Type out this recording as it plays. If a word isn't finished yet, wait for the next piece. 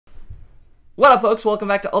What up, folks? Welcome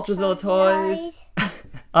back to Ultrazilla Toys.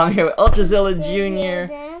 I'm here with Ultrazilla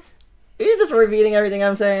Jr. Are you just repeating everything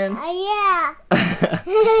I'm saying? Yeah.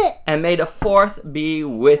 And may the fourth be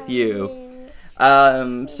with you.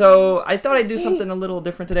 So I thought I'd do something a little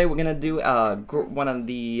different today. We're gonna do one of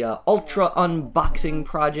the Ultra unboxing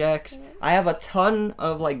projects. I have a ton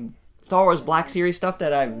of like Star Wars Black Series stuff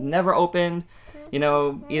that I've never opened. You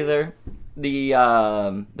know, either the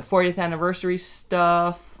 40th anniversary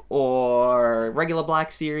stuff or regular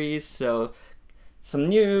Black Series. So some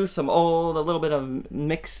new, some old, a little bit of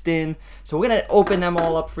mixed in. So we're gonna open them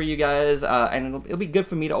all up for you guys, and it'll be good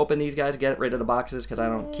for me to open these guys, get rid of the boxes because I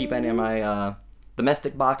don't keep any of my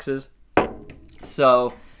domestic boxes.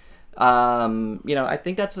 So you know, I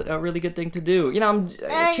think that's a really good thing to do. You know, I'm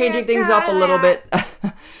changing things up a little bit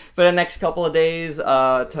for the next couple of days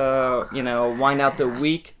to, you know, wind out the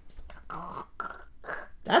week.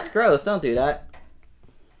 That's gross. Don't do that.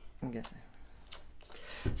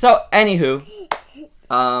 So, anywho,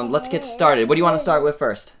 let's get started. What do you want to start with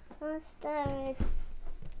first? Let's start with...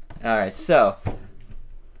 Alright, so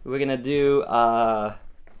we're gonna do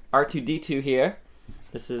R2-D2 here.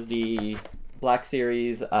 This is the Black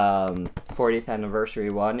Series 40th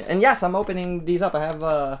anniversary one. And yes, I'm opening these up. I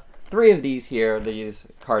have 3 of these here, these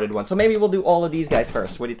carded ones. So maybe we'll do all of these guys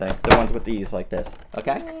first. What do you think? The ones with these like this.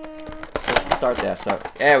 Okay? Let's start there. So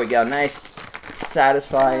there we go. Nice,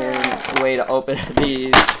 satisfying way to open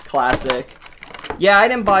these. Classic. Yeah, I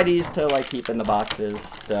didn't buy these to like keep in the boxes,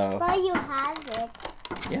 so. But you have it.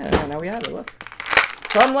 Yeah, now we have it. Look.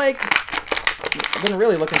 So I'm like, been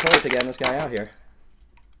really looking forward to getting this guy out here.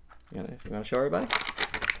 You want to show everybody?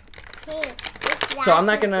 Hey, so I'm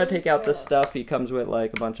not gonna take out this stuff. He comes with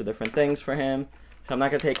like a bunch of different things for him. So I'm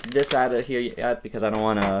not gonna take this out of here yet because I don't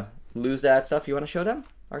want to lose that stuff. You want to show them?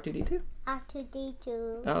 R2-D2?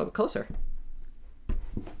 R2-D2. Oh, closer.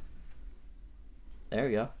 There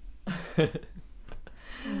we go.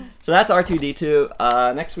 So that's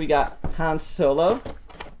R2-D2. Next we got Han Solo.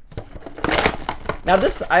 Now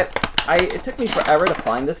this, it took me forever to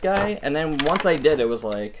find this guy, and then once I did, it was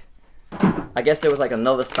like, I guess there was like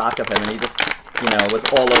another stock of him, and he just, you know, was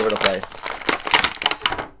all over the place.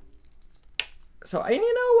 So, and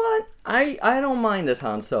you know what? I don't mind this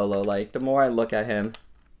Han Solo. Like, the more I look at him,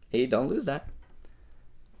 hey, don't lose that.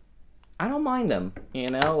 I don't mind him, you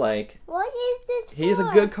know, like... What is this for? He's a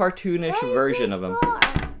good cartoonish what version of him. For?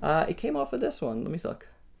 It came off of this one. Let me look.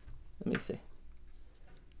 Let me see.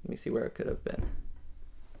 Let me see where it could have been.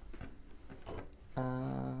 I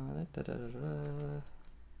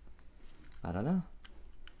don't know.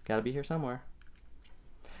 Gotta be here somewhere.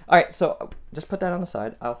 Alright, so just put that on the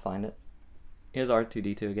side. I'll find it. Here's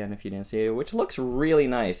R2-D2 again if you didn't see it, which looks really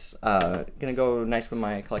nice. Gonna go nice with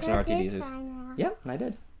my collection of R2-D2s. Yep, I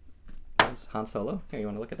did. There's Han Solo. Here, you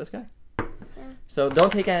want to look at this guy? Yeah. So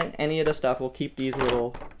don't take any of the stuff. We'll keep these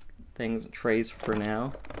little things, trays for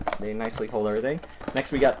now. They nicely hold everything.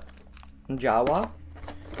 Next we got Jawa,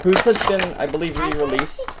 who's since been, I believe,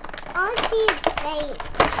 re-released. I see his face.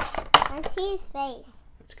 I see his face.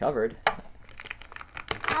 It's covered.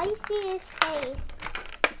 I see his face.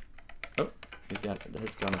 Oh, he's got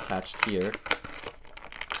his gun attached here.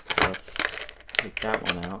 So let's take that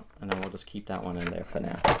one out, and then we'll just keep that one in there for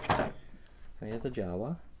now. So here's the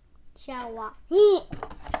Jawa. Jawa.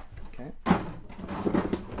 Okay.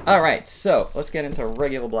 Alright, so let's get into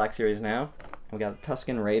regular Black Series now. We got a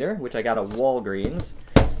Tusken Raider, which I got at Walgreens.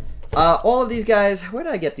 All of these guys, where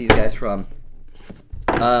did I get these guys from?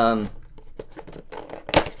 I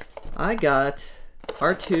got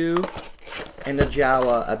R2 and the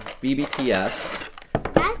Jawa at BBTS.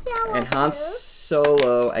 That's Jawa and Han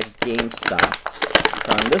Solo at GameStop.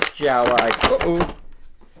 So on this Jawa,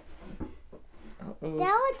 That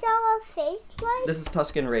what Jawa face like? This is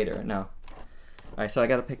Tusken Raider. No. Alright, so I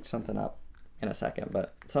gotta pick something up in a second,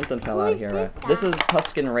 but something fell out of here. This is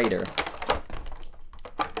Tusken Raider.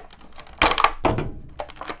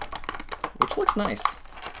 Which looks nice.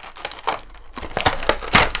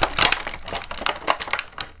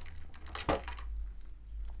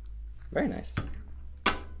 Very nice.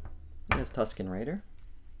 There's Tusken Raider.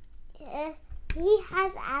 He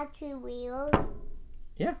has actually wheels.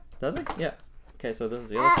 Yeah, does it? Yeah. Okay, so this is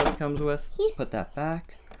the other stuff it comes with. Let's put that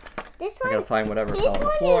back. This I one, gotta find whatever fell on the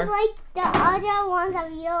floor. This one is like the other ones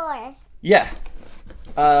of yours. Yeah.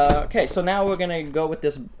 Okay, so now we're gonna go with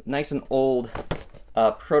this nice and old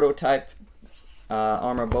prototype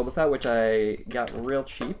armor Boba Fett, which I got real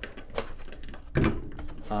cheap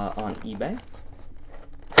on eBay.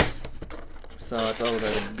 So it's over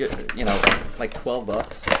good, you know, like 12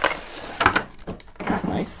 bucks. That's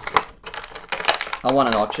nice. I won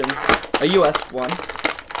an auction, a US one.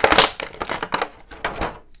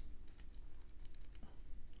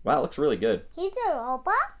 Wow, it looks really good. He's a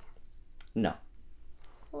robot? No.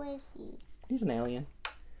 Who is he? He's an alien.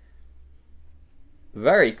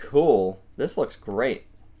 Very cool. This looks great.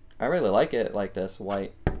 I really like it like this,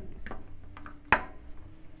 white. I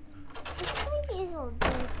think he's a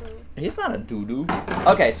doo-doo. He's not a doo-doo.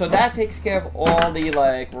 Okay, so that takes care of all the,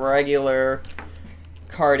 like, regular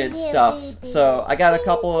carded stuff. So I got a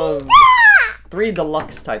couple of 3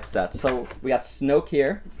 deluxe type sets. So we got Snoke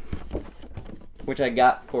here, which I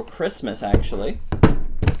got for Christmas, actually.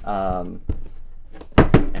 And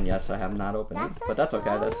yes, I have not opened it, but that's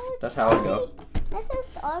okay. That's how I go. That's a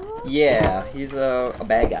Star Wars? Yeah, he's a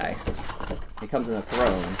bad guy. He comes in a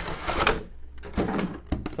throne.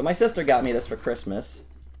 So my sister got me this for Christmas.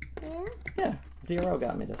 Yeah? Yeah, Zero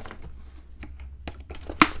got me this.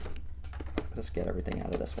 Let's get everything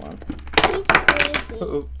out of this one. He's creepy.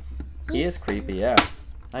 Ooh. He is creepy, yeah.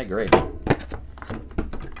 I agree.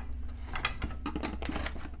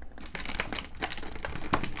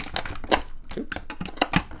 Oops.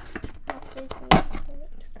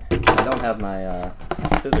 I don't have my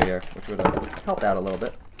scissor here, which would have helped out a little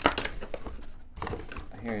bit.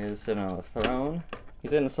 Here he is sitting on a throne.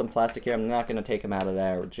 He's in some plastic here. I'm not going to take him out of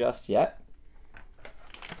there just yet.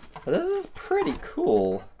 But this is pretty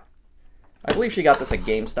cool. I believe she got this at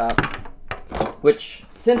GameStop, which,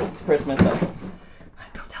 since it's Christmas, don't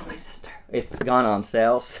tell my sister. It's gone on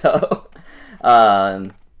sale, so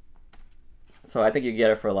so I think you get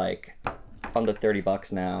it for like under 30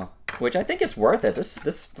 bucks now, which I think it's worth it.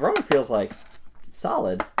 This throne feels like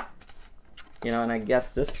solid, you know. And I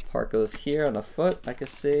guess this part goes here on the foot. I can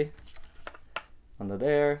see under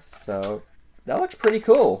there, so that looks pretty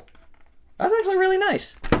cool. That's actually really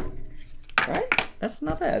nice, right? That's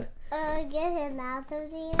not bad. Get him out of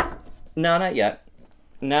here. No, not yet.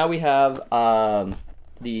 Now we have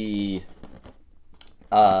the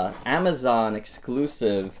Amazon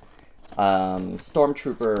exclusive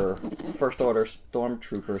Stormtrooper, First Order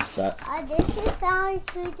Stormtrooper set. This is Sound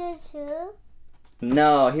Shooter too?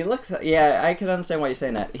 No, he looks, yeah, I can understand why you're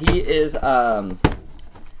saying that. He is Boba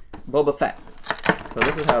Fett. So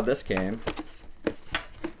this is how this came.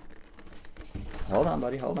 Hold on,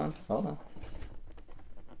 buddy, hold on.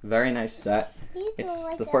 Very nice set. It's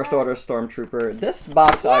like the First Order Stormtrooper. This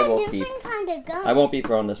box I will keep. Kind of guns. I won't be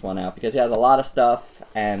throwing this one out because he has a lot of stuff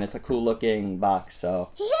and it's a cool looking box. So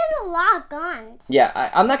he has a lot of guns. Yeah,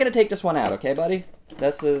 I'm not gonna take this one out, okay, buddy?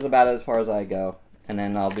 This is about as far as I go, and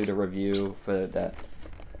then I'll do the review for that.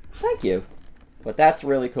 Thank you. But that's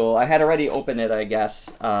really cool. I had already opened it, I guess,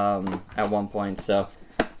 at one point, so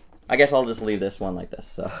I guess I'll just leave this one like this.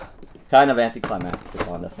 So kind of anticlimactic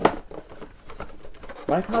on this one.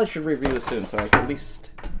 But I probably should review this soon, so I can at least,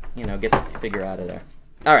 you know, get the figure out of there.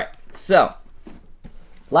 Alright, so,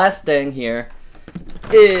 last thing here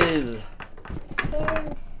is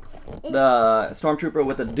the Stormtrooper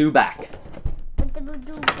with the do-back. With the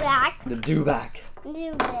do-back? The do-back.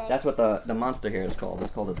 Do-back. That's what the monster here is called.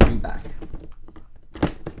 It's called a do-back.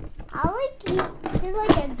 I like he's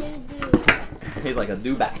like a do-do. He's like a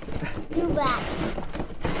do-back. Do-back.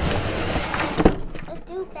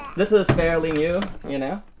 This is fairly new, you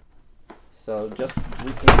know, so just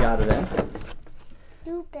recently got it in.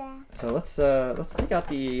 So let's take out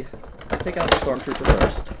the Stormtrooper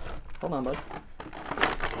first. Hold on, bud.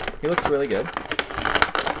 He looks really good.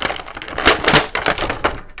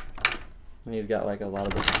 And he's got like a lot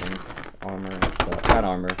of different things, armor and stuff. Not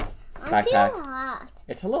armor, backpack. I feel hot.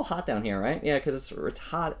 It's a little hot down here, right? Yeah, because it's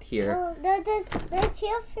hot here. Oh, the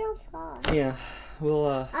chair feels hot. Yeah. We'll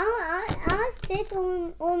I'll sit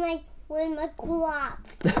on my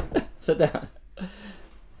clothes. Sit down.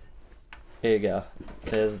 Here you go.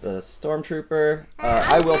 There's the Stormtrooper.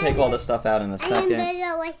 I will take all this stuff out in a second. I'm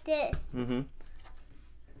better like this. Mm-hmm.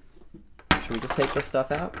 Should we just take this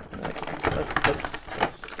stuff out? Let's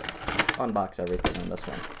unbox everything on this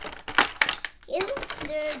one. It's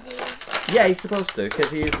dirty. Yeah, he's supposed to,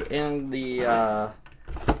 because he's in the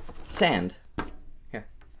sand. Here,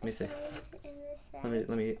 let me see. Let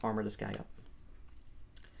me armor this guy up.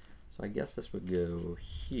 So I guess this would go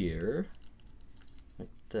here,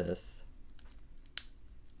 like this.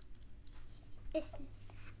 I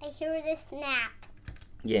hear the snap.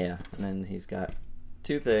 Yeah, and then he's got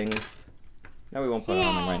 2 things. No, we won't put it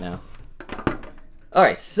on him right now. All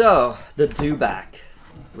right, so the do-back,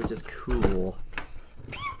 which is cool.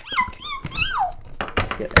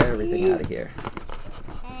 Let's get everything out of here.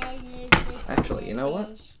 Actually, you know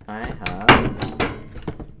what? I have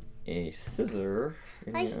a scissor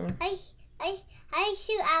in here. I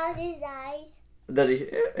shoot out his eyes. Does he?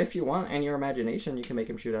 If you want, and your imagination, you can make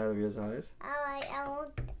him shoot out of his eyes. I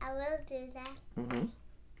will do that. Mm-hmm.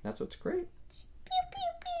 That's what's great. Pew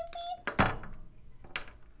pew pew.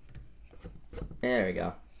 There we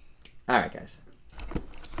go. Alright, guys.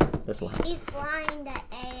 This will help. He's flying the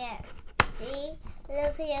air. See?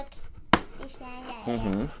 Look here. He's flying the air.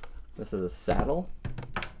 Mm-hmm. This is a saddle.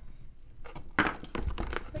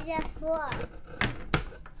 Who's that for?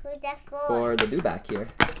 Who's that for? For the dewback here.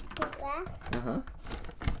 Who's that? Uh-huh.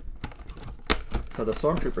 So the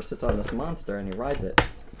stormtrooper sits on this monster and he rides it.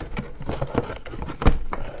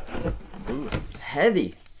 Ooh, it's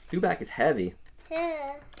heavy. Dewback is heavy.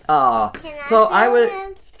 Here. So I feel would.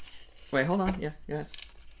 him? Wait, hold on. Yeah.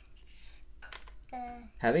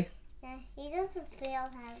 Heavy? He doesn't feel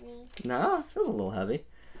heavy. No, it feels a little heavy.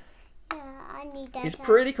 Yeah, I need that. He's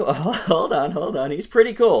pretty cool. Hold on. He's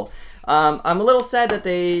pretty cool. I'm a little sad that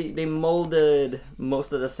they molded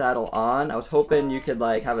most of the saddle on. I was hoping you could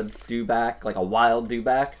like have a dewback, like a wild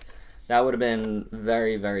dewback. That would have been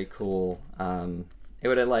very, very cool. It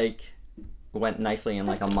would have like went nicely in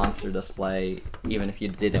like a monster display, even if you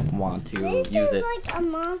didn't want to use it. This is like a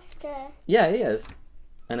monster. Yeah, he is.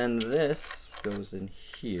 And then this goes in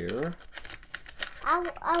here. I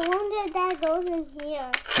wonder if that goes in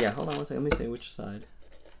here. Yeah, hold on one second. Let me see which side.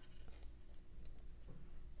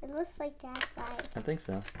 It looks like that side. I think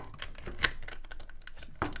so.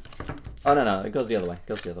 Oh, no. It goes the other way. It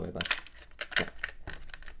goes the other way, bud. Yeah.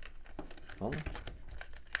 Hold on.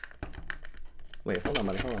 Wait, hold on,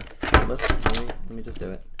 buddy. Hold on. Let me just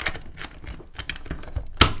do it.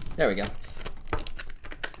 There we go.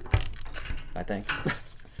 I think.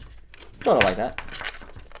 Sort of like that.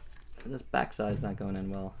 And this back side's not going in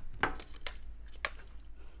well.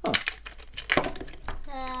 Oh.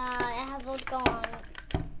 I have a gun.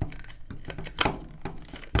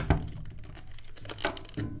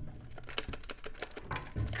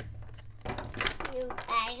 You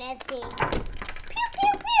anything. Pew, pew,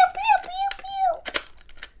 pew, pew, pew, pew.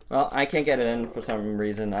 Well, I can't get it in for some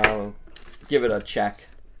reason. I'll give it a check,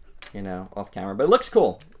 you know, off camera. But it looks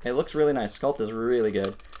cool. It looks really nice. Sculpt is really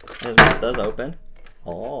good. His mouth does open.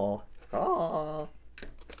 Oh.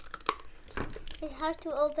 It's hard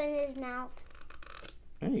to open his mouth.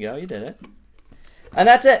 There you go. You did it. And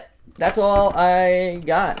that's it. That's all I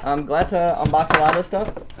got. I'm glad to unbox a lot of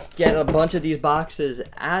stuff. Get a bunch of these boxes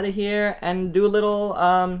out of here and do a little,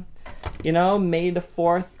 you know, May the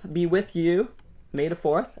 4th be with you. May the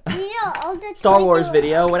 4th. Yeah, all the Star Wars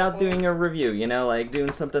video without doing a review, you know, like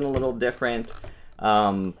doing something a little different.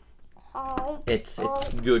 It's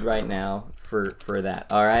good right now for that.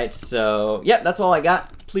 All right, so yeah, that's all I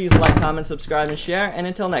got. Please like, comment, subscribe, and share. And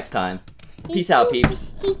until next time, peace out,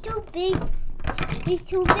 peeps. He's too big. He's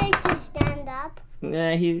too big to stand up.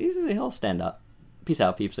 Yeah, he'll stand up. Peace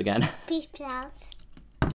out, peeps. Again. Peace out.